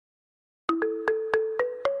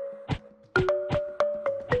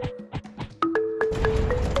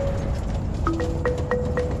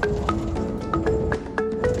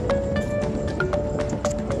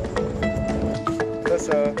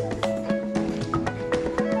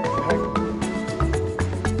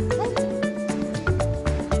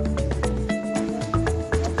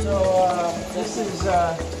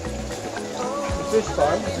fish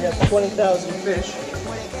farm. We have 20,000 fish.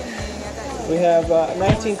 We have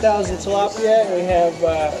 19,000 tilapia, and we have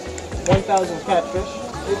 1,000 catfish.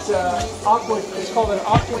 It's called an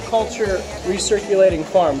aquaculture recirculating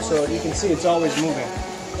farm, so you can see it's always moving.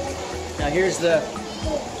 Now here's the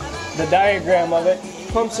diagram of it.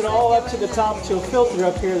 Pumps it all up to the top to a filter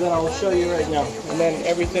up here that I will show you right now, and then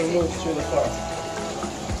everything moves through the farm.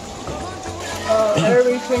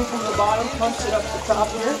 Everything from the bottom pumps it up to the top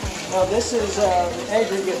here. Now this is an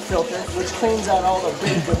aggregate filter, which cleans out all the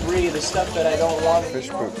big debris, the stuff that I don't want. Fish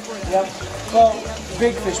poop. Yep. Well,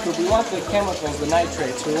 big fish poop. We want the chemicals, the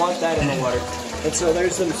nitrates. We want that in the water. And so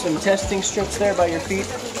there's some testing strips there by your feet.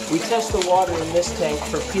 We test the water in this tank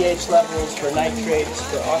for pH levels, for nitrates,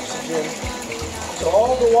 for oxygen. So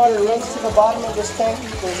all the water runs to the bottom of this tank.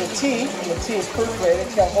 There's a T, and the T is perforated,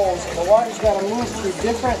 it's got holes, and the water's got to move through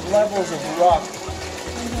different levels of rock.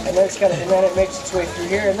 And then it makes its way through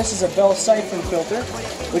here. And this is a Bell siphon filter,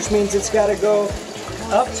 which means it's got to go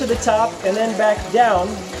up to the top and then back down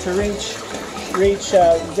to reach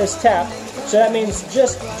this tap. So that means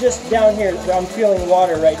just down here, I'm feeling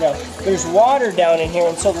water right now. There's water down in here,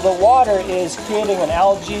 and so the water is creating an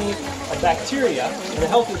algae, a bacteria, and a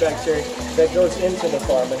healthy bacteria that goes into the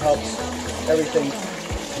farm and helps everything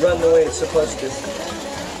run the way it's supposed to.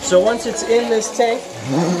 So once it's in this tank,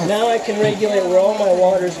 now I can regulate where all my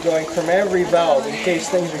water is going from every valve in case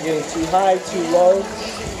things are getting too high, too low.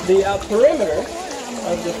 The perimeter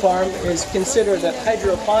of the farm is considered a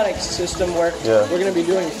hydroponics system where we're going to be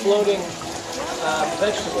doing floating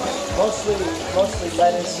vegetables, mostly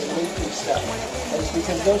lettuce and leafy stuff. And it's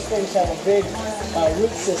because those things have a big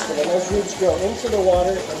root system, and those roots grow into the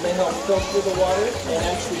water and they help filter the water and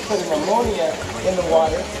actually put an ammonia in the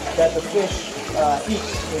water that the fish eat.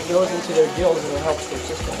 It goes into their gills and it helps their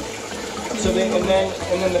system. So and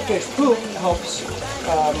then the fish poop helps.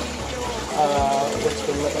 What's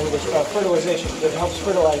the English? Fertilization. It helps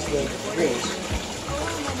fertilize the greens.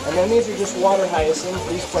 And then these are just water hyacinths.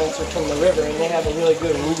 These plants are from the river, and they have a really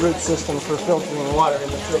good root system for filtering water in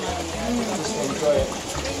the fish. Just enjoy it.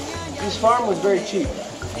 This farm was very cheap.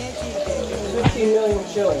 15 million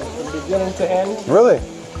shillings from beginning to end. Really?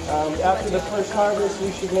 After the first harvest,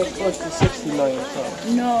 we should make close to 60 million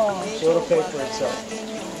shillings. No. So it'll pay for itself.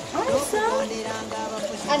 Awesome.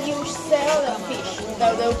 And you sell the fish.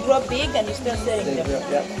 They'll grow big and you start selling them.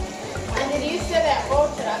 Yep. And did you sell that all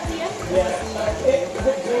tilapia? Yeah.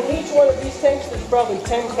 In each one of these tanks, there's probably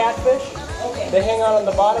 10 catfish. Okay. They hang out on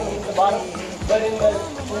the bottom, eat the bottom. But in the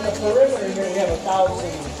perimeter here, we have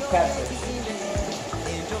 1,000 catfish.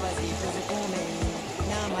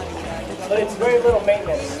 But it's very little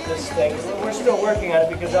maintenance, this thing. We're still working on it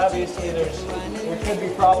because obviously there could be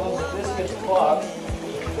problems. If this gets clogged,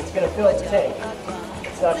 it's going to fill the tank.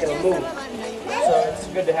 It's not going to move. So it's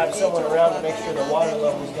good to have someone around to make sure the water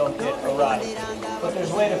levels don't get awry. But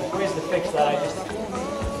there's ways to fix that.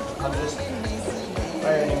 I'm just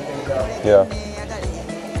ironing things out. Yeah.